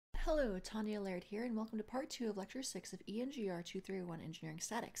Hello, Tanya Laird here, and welcome to part 2 of Lecture 6 of ENGR 2301 Engineering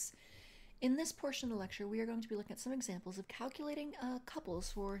Statics. In this portion of the lecture, we are going to be looking at some examples of calculating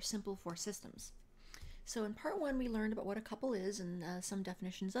couples for simple force systems. So in part 1, we learned about what a couple is and some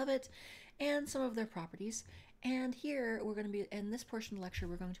definitions of it and some of their properties. And here, we're going to be, in this portion of the lecture,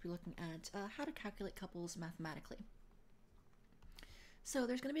 we're going to be looking at how to calculate couples mathematically. So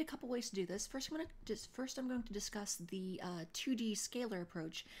there's going to be a couple ways to do this. First, I'm going to discuss the 2D scalar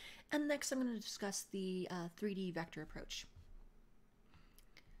approach, and next I'm going to discuss the 3D vector approach.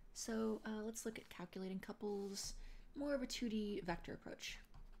 So let's look at calculating couples, more of a 2D vector approach.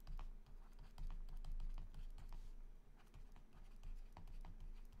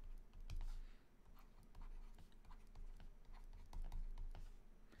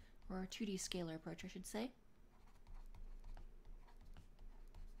 Or a 2D scalar approach, I should say.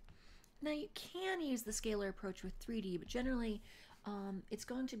 Now you can use the scalar approach with 3D, but generally it's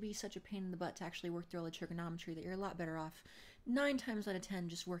going to be such a pain in the butt to actually work through all the trigonometry that you're a lot better off 9 times out of 10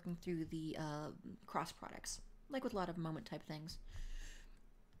 just working through the cross products, like with a lot of moment type things.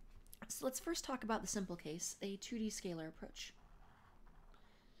 So let's first talk about the simple case, a 2D scalar approach.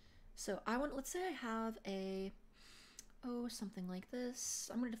 So let's say I have something like this.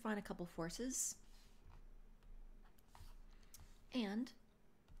 I'm going to define a couple forces, and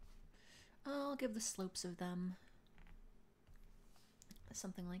I'll give the slopes of them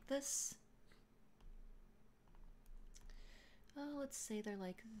something like this. Let's say they're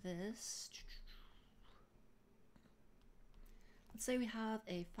like this. Let's say we have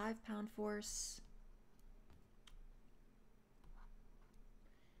a 5-pound force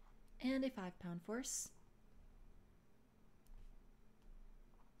and a 5-pound force.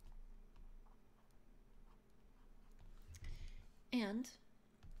 And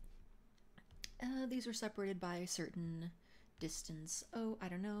these are separated by a certain distance. Oh, I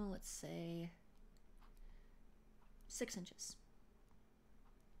don't know, let's say 6 inches.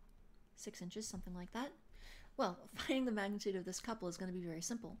 6 inches, something like that. Well, finding the magnitude of this couple is going to be very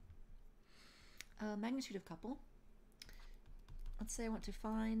simple. Magnitude of couple. Let's say I want to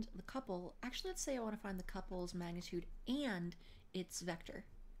find the couple. Actually, let's say I want to find the couple's magnitude and its vector.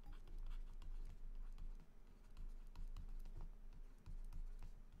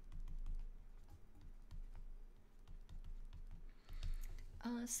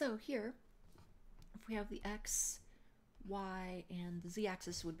 So here, if we have the x, y, and the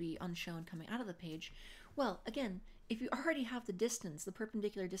z-axis would be unshown coming out of the page. Well, again, if you already have the distance, the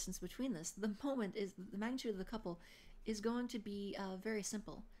perpendicular distance between this, the magnitude of the couple is going to be very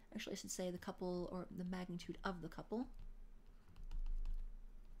simple. Actually, I should say the couple, or the magnitude of the couple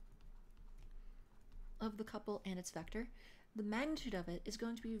and its vector. The magnitude of it is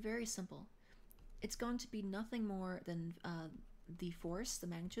going to be very simple. It's going to be nothing more than the force, the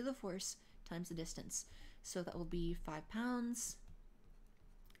magnitude of the force, times the distance. So that will be 5 pounds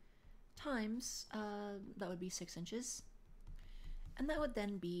times, that would be 6 inches. And that would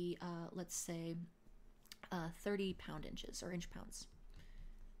then be, let's say, 30 pound-inches, or inch-pounds.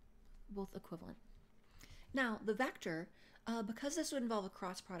 Both equivalent. Now, the vector, because this would involve a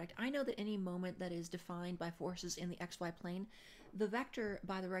cross product, I know that any moment that is defined by forces in the xy plane, the vector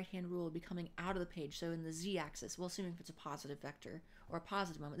by the right-hand rule will be coming out of the page, so in the z-axis. Well, assuming if it's a positive vector or a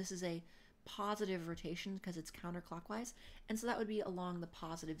positive moment. This is a positive rotation because it's counterclockwise, and so that would be along the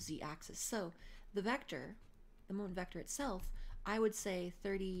positive z-axis. So the vector, the moment vector itself, I would say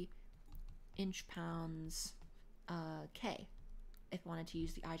 30 inch-pounds k, if I wanted to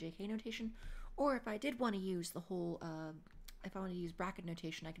use the ijk notation, or if I did want to use the whole, if I want to use bracket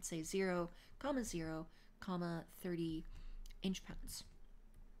notation, I could say 0, 0, 30 inch-pounds.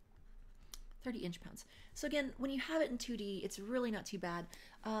 30 inch-pounds. So again, when you have it in 2D, it's really not too bad.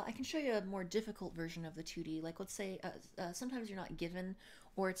 I can show you a more difficult version of the 2D. Like, let's say sometimes you're not given,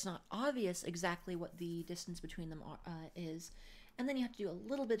 or it's not obvious exactly what the distance between them is, and then you have to do a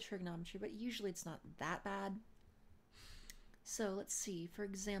little bit of trigonometry, but usually it's not that bad. So let's see, for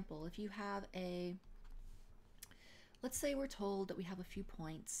example, if you have let's say we're told that we have a few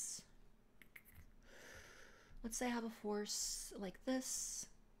points. Let's say I have a force like this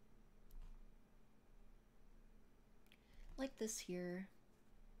here.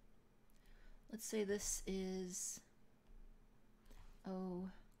 Let's say this is,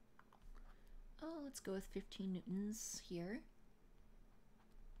 let's go with 15 newtons here.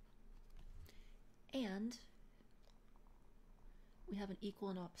 And we have an equal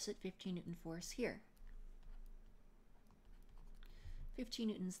and opposite 15 newton force here. 15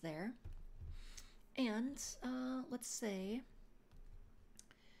 newtons there. And let's say,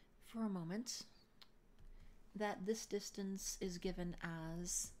 for a moment, that this distance is given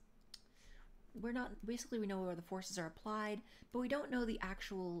as we're not, basically we know where the forces are applied, but we don't know the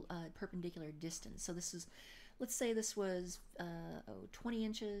actual perpendicular distance. So this is, let's say this was 20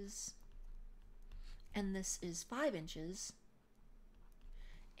 inches, and this is 5 inches,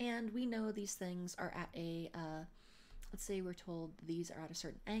 and we know these things are at a, let's say we're told these are at a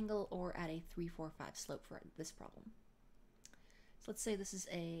certain angle or at a 3, 4, 5 slope for this problem. So let's say this is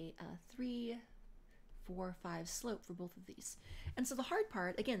a 3, 4, 5 slope for both of these. And so the hard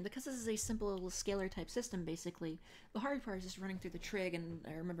part, again, because this is a simple little scalar type system, basically, the hard part is just running through the trig and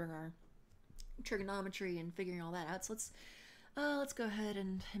remembering our trigonometry and figuring all that out. So let's go ahead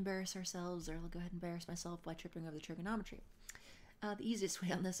and embarrass ourselves, or I'll go ahead and embarrass myself by tripping over the trigonometry. The easiest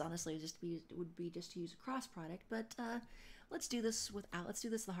way on this, honestly, would be just to use a cross product, but let's do this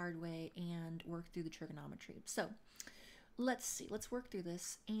the hard way and work through the trigonometry. So let's see, let's work through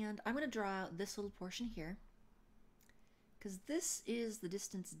this, and I'm going to draw out this little portion here, because this is the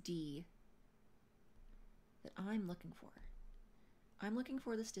distance d that I'm looking for. I'm looking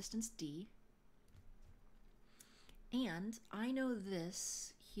for this distance d, and I know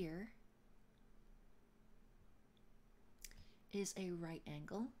this here is a right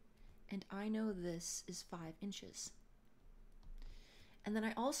angle, and I know this is 5 inches. And then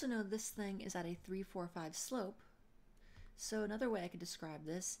I also know this thing is at a 3, 4, 5 slope. So another way I could describe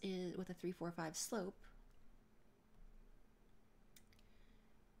this is with a 3, 4, 5 slope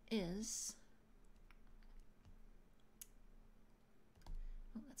is,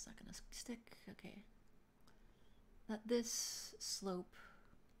 oh, that's not going to stick, okay, that this slope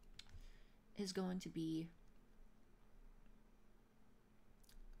is going to be,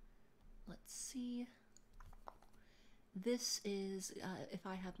 let's see, this is, if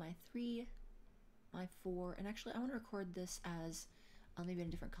I have my 3, my 4, and actually I want to record this as maybe in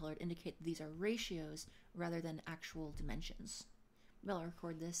a different color to indicate that these are ratios rather than actual dimensions. Well, I'll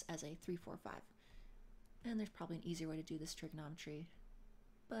record this as a 3, 4, 5. And there's probably an easier way to do this trigonometry,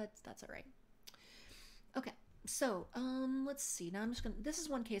 but that's alright. Okay, so let's see. Now I'm just going to, this is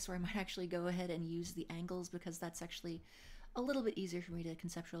one case where I might actually go ahead and use the angles, because that's actually a little bit easier for me to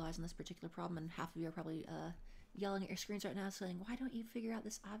conceptualize on this particular problem, and half of you are probably yelling at your screens right now saying, why don't you figure out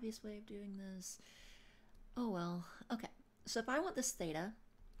this obvious way of doing this? Oh well. Okay, so if I want this theta,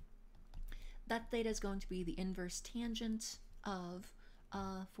 that theta is going to be the inverse tangent of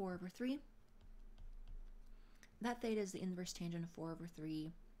 4 over 3. That theta is the inverse tangent of 4 over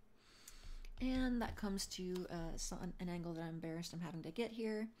 3. And that comes to an angle that I'm embarrassed I'm having to get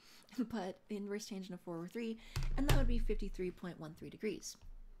here, but the inverse tangent of 4 over 3, and that would be 53.13 degrees.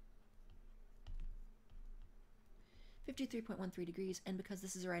 53.13 degrees, and because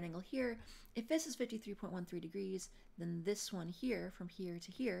this is a right angle here, if this is 53.13 degrees, then this one here, from here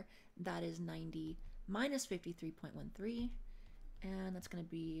to here, that is 90 minus 53.13, and that's going to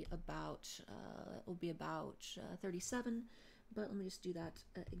be about, it will be about 37, but let me just do that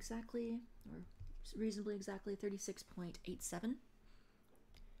exactly, or reasonably exactly, 36.87.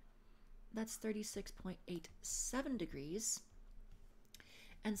 That's 36.87 degrees.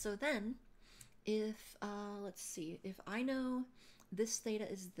 And so then, if, let's see, if I know this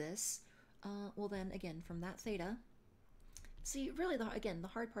theta is this, well then, again, from that theta, see, really, the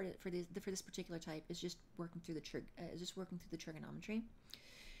hard part for this particular type is just working through the trigonometry.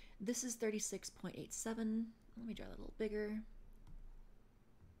 This is 36.87. Let me draw that a little bigger.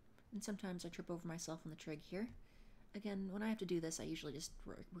 And sometimes I trip over myself on the trig here. Again, when I have to do this, I usually just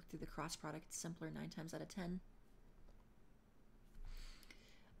work through the cross product. It's simpler 9 times out of 10.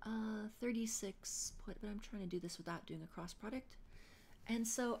 36, but I'm trying to do this without doing a cross product. And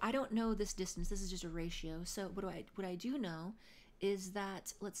so I don't know this distance. This is just a ratio. So what I do know is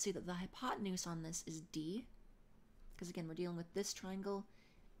that, let's see, that the hypotenuse on this is d, because again, we're dealing with this triangle,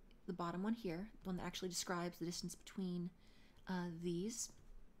 the bottom one here, the one that actually describes the distance between these.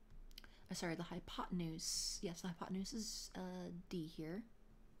 Sorry, the hypotenuse. Yes, the hypotenuse is d here.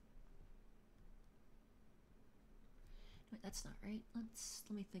 Wait, that's not right. Let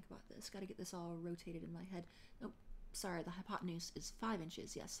me think about this. Got to get this all rotated in my head. Oh, sorry, the hypotenuse is 5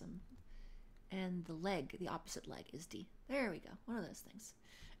 inches. Yes, and the leg, the opposite leg, is d. There we go. One of those things.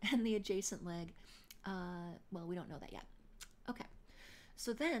 And the adjacent leg, well, we don't know that yet. Okay.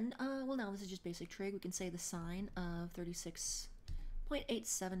 So then, well, now this is just basic trig. We can say the sine of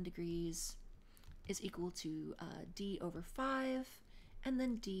 36.87 degrees is equal to d over 5, and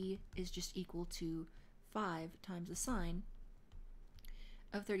then d is just equal to 5 times the sine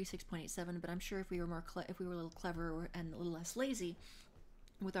of 36.87. But I'm sure if we were a little clever and a little less lazy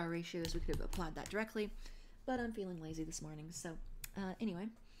with our ratios, we could have applied that directly. But I'm feeling lazy this morning, so anyway,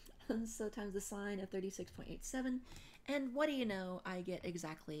 so times the sine of 36.87, and what do you know? I get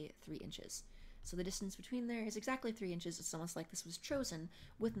exactly 3 inches. So the distance between there is exactly 3 inches. It's almost like this was chosen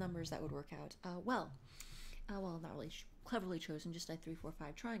with numbers that would work out well. Well, not really cleverly chosen, just a 3, 4,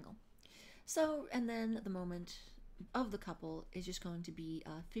 5 triangle. So, and then the moment of the couple is just going to be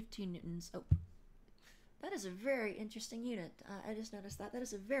 15 newtons. Oh, that is a very interesting unit. I just noticed that. That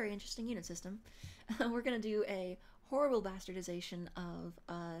is a very interesting unit system. We're going to do a horrible bastardization of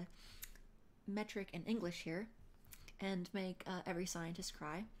metric and English here and make every scientist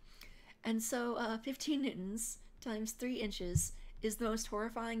cry. And so 15 newtons times 3 inches is the most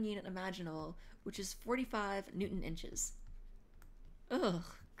horrifying unit imaginable, which is 45 newton inches. Ugh,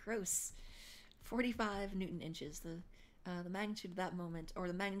 gross. 45 newton inches. The magnitude of that moment, or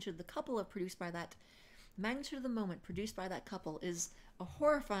the magnitude of the couple of produced by that, magnitude of the moment produced by that couple is a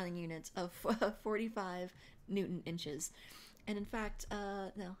horrifying unit of 45 newton inches. And in fact,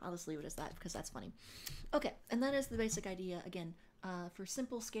 no, I'll just leave it as that because that's funny. Okay, and that is the basic idea. Again, for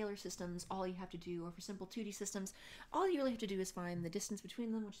simple scalar systems, all you have to do, or for simple 2D systems, all you really have to do is find the distance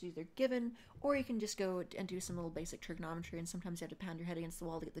between them, which is either given, or you can just go and do some little basic trigonometry, and sometimes you have to pound your head against the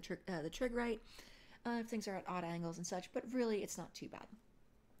wall to get the trig right, if things are at odd angles and such, but really it's not too bad.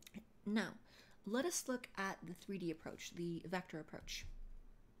 Now, let us look at the 3D approach, the vector approach.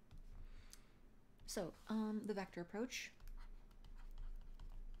 So, the vector approach,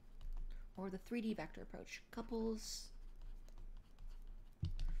 or the 3D vector approach, couples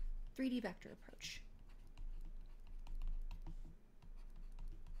 3D vector approach.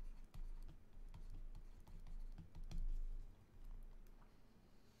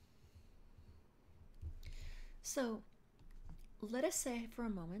 So let us say for a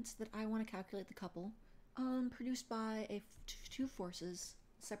moment that I want to calculate the couple produced by two forces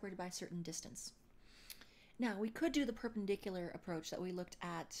separated by a certain distance. Now, we could do the perpendicular approach that we looked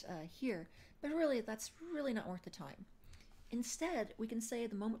at here, but really that's really not worth the time. Instead, we can say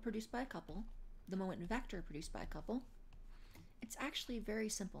the moment produced by a couple, the moment vector produced by a couple, it's actually very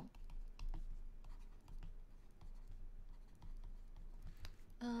simple.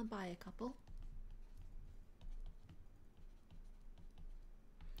 By a couple.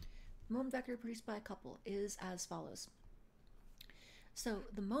 The moment vector produced by a couple is as follows. So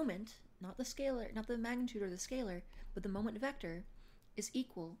the moment, not the scalar, not the magnitude or the scalar, but the moment vector is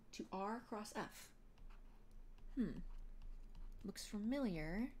equal to r cross f. Looks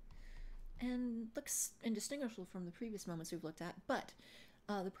familiar and looks indistinguishable from the previous moments we've looked at, but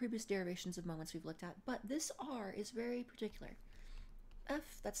the previous derivations of moments we've looked at, but this r is very particular.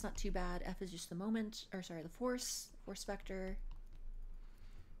 F, that's not too bad. F is just the moment, or sorry, the force vector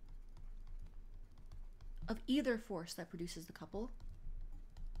of either force that produces the couple.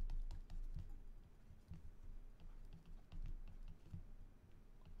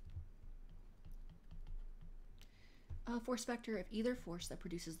 Force vector of either force that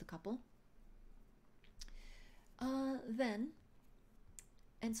produces the couple.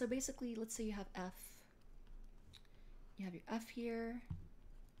 And so basically, let's say you have F. You have your F here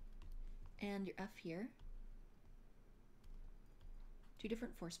and your F here. Two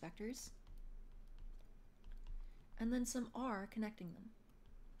different force vectors. And then some R connecting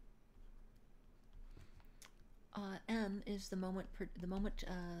them. M is the moment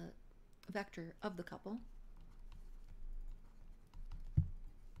vector of the couple.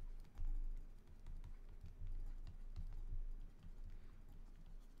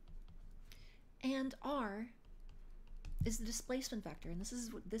 And R is the displacement vector, and this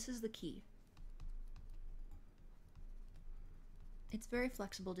is the key. It's very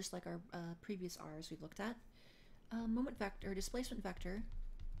flexible, just like our previous R's we've looked at. Moment vector, displacement vector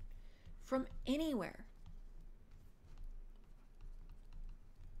from anywhere.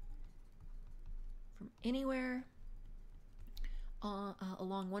 From anywhere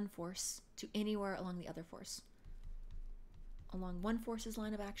along one force to anywhere along the other force. Along one force's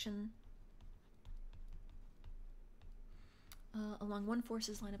line of action. Along one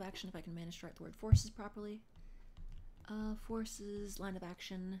force's line of action, if I can manage to write the word forces properly. Forces, line of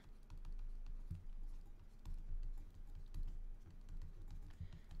action.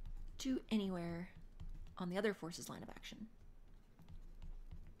 To anywhere on the other force's line of action.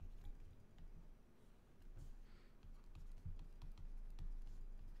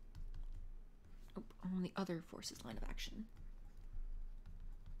 Oh, on the other force's line of action.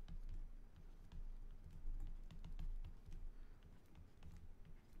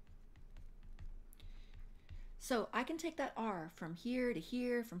 So I can take that R from here to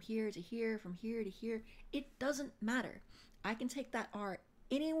here, from here to here, from here to here. It doesn't matter. I can take that R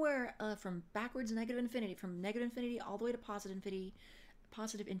anywhere from backwards negative infinity, from negative infinity all the way to positive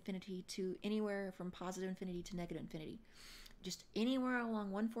infinity to anywhere from positive infinity to negative infinity. just anywhere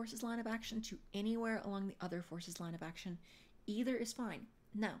along one force's line of action to anywhere along the other force's line of action. Either is fine.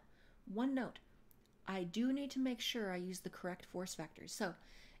 Now, one note, I do need to make sure I use the correct force vectors. So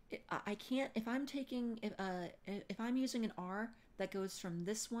I can't, if I'm using an R that goes from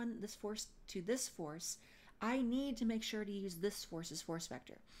this force to this force, I need to make sure to use this force's force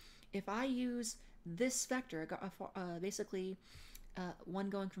vector. If I use this vector, basically one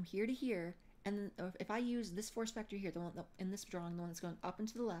going from here to here, and if I use this force vector here, the one in this drawing, the one that's going up and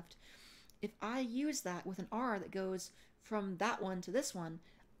to the left, if I use that with an R that goes from that one to this one,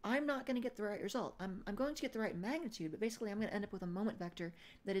 I'm not going to get the right result. I'm going to get the right magnitude, but basically I'm going to end up with a moment vector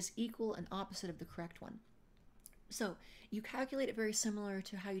that is equal and opposite of the correct one. So you calculate it very similar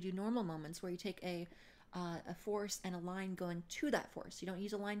to how you do normal moments, where you take a force and a line going to that force. You don't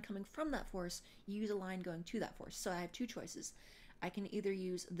use a line coming from that force, you use a line going to that force. So I have two choices. I can either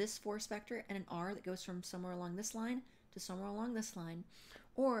use this force vector and an R that goes from somewhere along this line to somewhere along this line,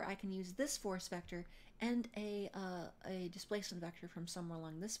 or I can use this force vector and a displacement vector from somewhere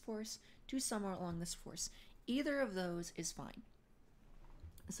along this force to somewhere along this force. Either of those is fine.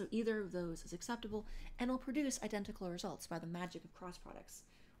 So either of those is acceptable and will produce identical results by the magic of cross products.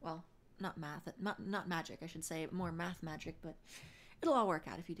 Well, not magic, I should say, more math magic, but it'll all work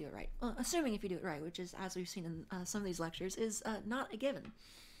out if you do it right. Well, assuming if you do it right, which is, as we've seen in some of these lectures, is not a given.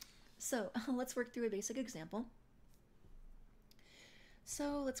 So let's work through a basic example.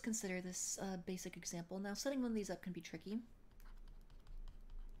 So let's consider this basic example. Now, setting one of these up can be tricky.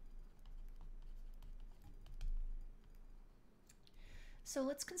 So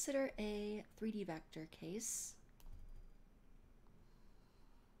let's consider a 3D vector case.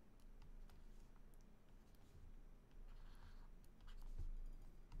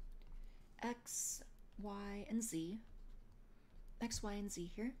 X, Y, and Z. X, Y, and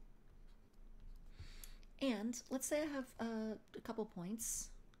Z here. And let's say I have a couple points.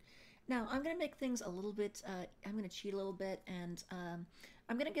 Now, I'm going to make things a little bit, I'm going to cheat a little bit, and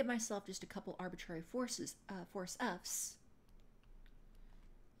I'm going to give myself just a couple arbitrary forces, force Fs.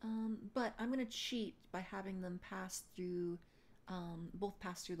 But I'm going to cheat by having them pass through, both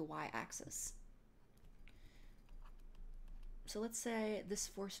pass through the y-axis. So let's say this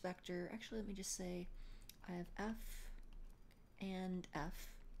force vector, actually let me just say I have F and F.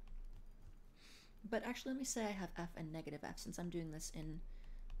 But actually let me say I have F and negative F, since I'm doing this in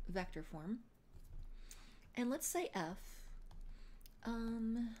vector form. And let's say F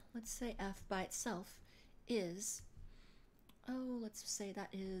by itself is, let's say that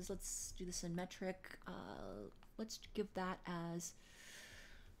is, let's do this in metric, let's give that as,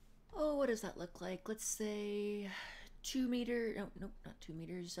 what does that look like? Let's say 2 meters, no, not 2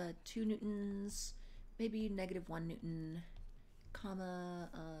 meters, 2 newtons, maybe -1 newton, comma,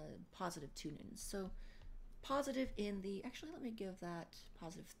 +2 newtons. So positive in the, actually let me give that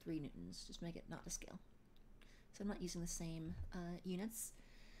 +3 newtons, just make it not to scale. So I'm not using the same units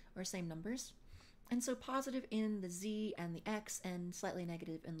or same numbers. And so positive in the Z and the X and slightly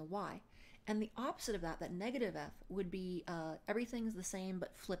negative in the Y. And the opposite of that, that negative F, would be everything's the same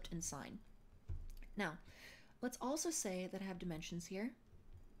but flipped in sign. Now, let's also say that I have dimensions here.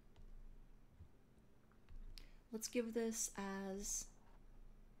 Let's give this as,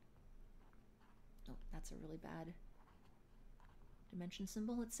 oh, that's a really bad dimension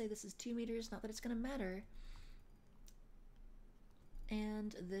symbol. Let's say this is 2 meters, not that it's going to matter.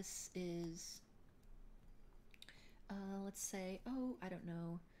 And this is, let's say, I don't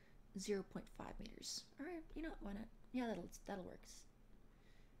know, 0.5 meters. All right, you know what, why not? Yeah, that'll work.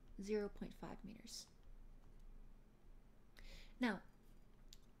 0.5 meters. Now,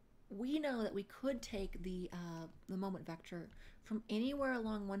 we know that we could take the moment vector from anywhere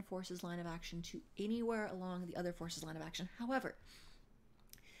along one force's line of action to anywhere along the other force's line of action. However,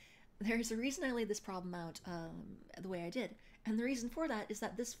 there's a reason I laid this problem out the way I did. And the reason for that is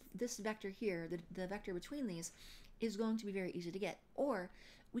that this vector here, the vector between these, is going to be very easy to get. Or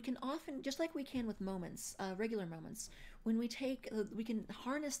we can often, just like we can with moments, regular moments, when we can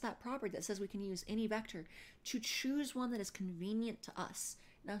harness that property that says we can use any vector to choose one that is convenient to us.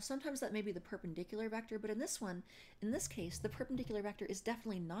 Now, sometimes that may be the perpendicular vector, but in this case, the perpendicular vector is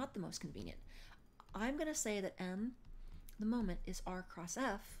definitely not the most convenient. I'm going to say that M, the moment, is R cross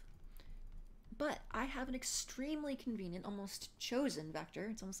F, but I have an extremely convenient, almost chosen vector,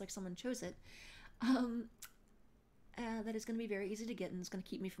 it's almost like someone chose it, that is going to be very easy to get, and it's going to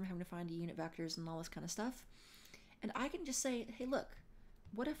keep me from having to find unit vectors and all this kind of stuff. And I can just say, hey, look,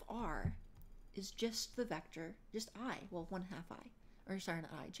 what if R is just the vector, just I, well, 1/2 I, or sorry,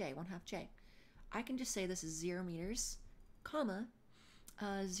 not I, j, 1/2 j. I can just say this is 0 meters, comma,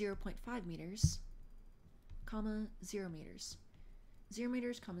 0.5 meters, comma 0 meters. 0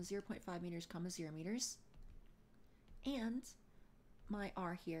 meters, comma 0.5 meters, comma 0 meters. And my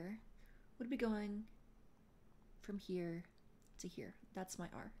r here would be going from here to here. That's my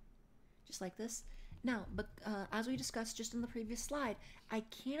r. Just like this. Now, but as we discussed just in the previous slide, I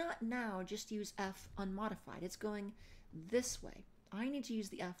cannot now just use f unmodified. It's going this way. I need to use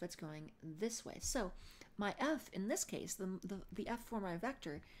the f that's going this way. So my f, in this case, the f for my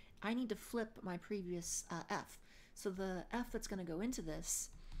vector, I need to flip my previous f. So the f that's going to go into this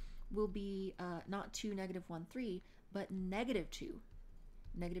will be not 2, -1, 3, but -2.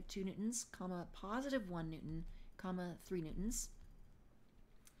 -2 newtons, comma, +1 newton, comma, 3 newtons.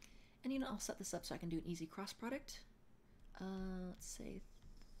 And I'll set this up so I can do an easy cross product. Let's say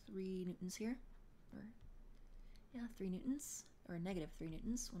 3 newtons here. Or, yeah, 3 newtons. Or -3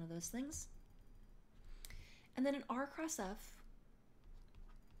 newtons, one of those things. And then an r cross f.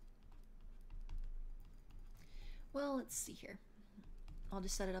 Well, let's see here. I'll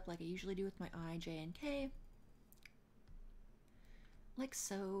just set it up like I usually do with my I, j, and k. Like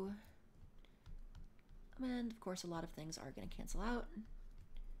so. And of course a lot of things are going to cancel out.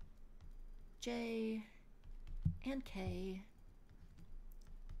 J and k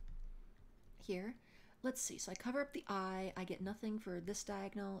here. Let's see, so I cover up the I get nothing for this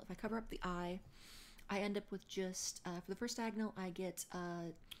diagonal. If I cover up the I end up with just, for the first diagonal, I get,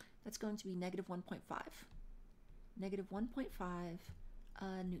 that's going to be -1.5. -1.5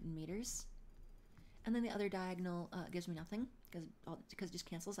 Newton meters. And then the other diagonal gives me nothing, because it just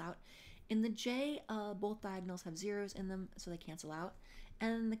cancels out. In the J, both diagonals have zeros in them, so they cancel out.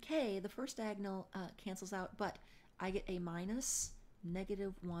 And in the K, the first diagonal cancels out, but I get a minus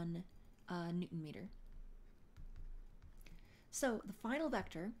 -1 Newton meter. So the final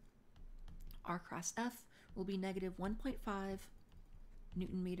vector, r cross f, will be -1.5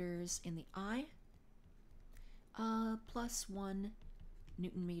 Newton meters in the I, +1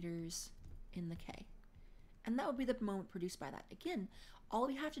 Newton meters in the K. And that would be the moment produced by that. Again, all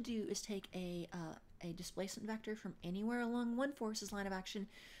we have to do is take a displacement vector from anywhere along one force's line of action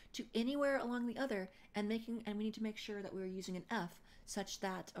to anywhere along the other, and we need to make sure that we're using an f such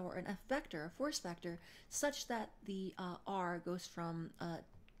that, or an f vector, a force vector, such that the r goes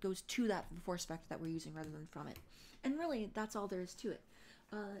to that force vector that we're using rather than from it. And really, that's all there is to it.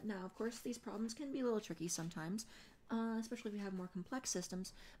 Now, of course, these problems can be a little tricky sometimes, especially if we have more complex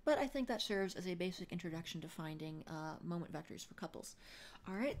systems, but I think that serves as a basic introduction to finding moment vectors for couples.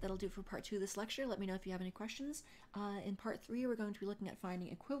 Alright, that'll do it for part 2 of this lecture. Let me know if you have any questions. In part 3, we're going to be looking at finding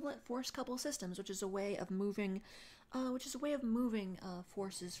equivalent force couple systems, which is a way of moving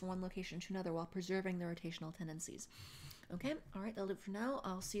forces from one location to another while preserving their rotational tendencies. Okay, alright, that'll do it for now.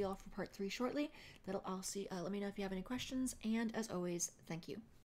 I'll see you all for part 3 shortly. Let me know if you have any questions, and as always, thank you.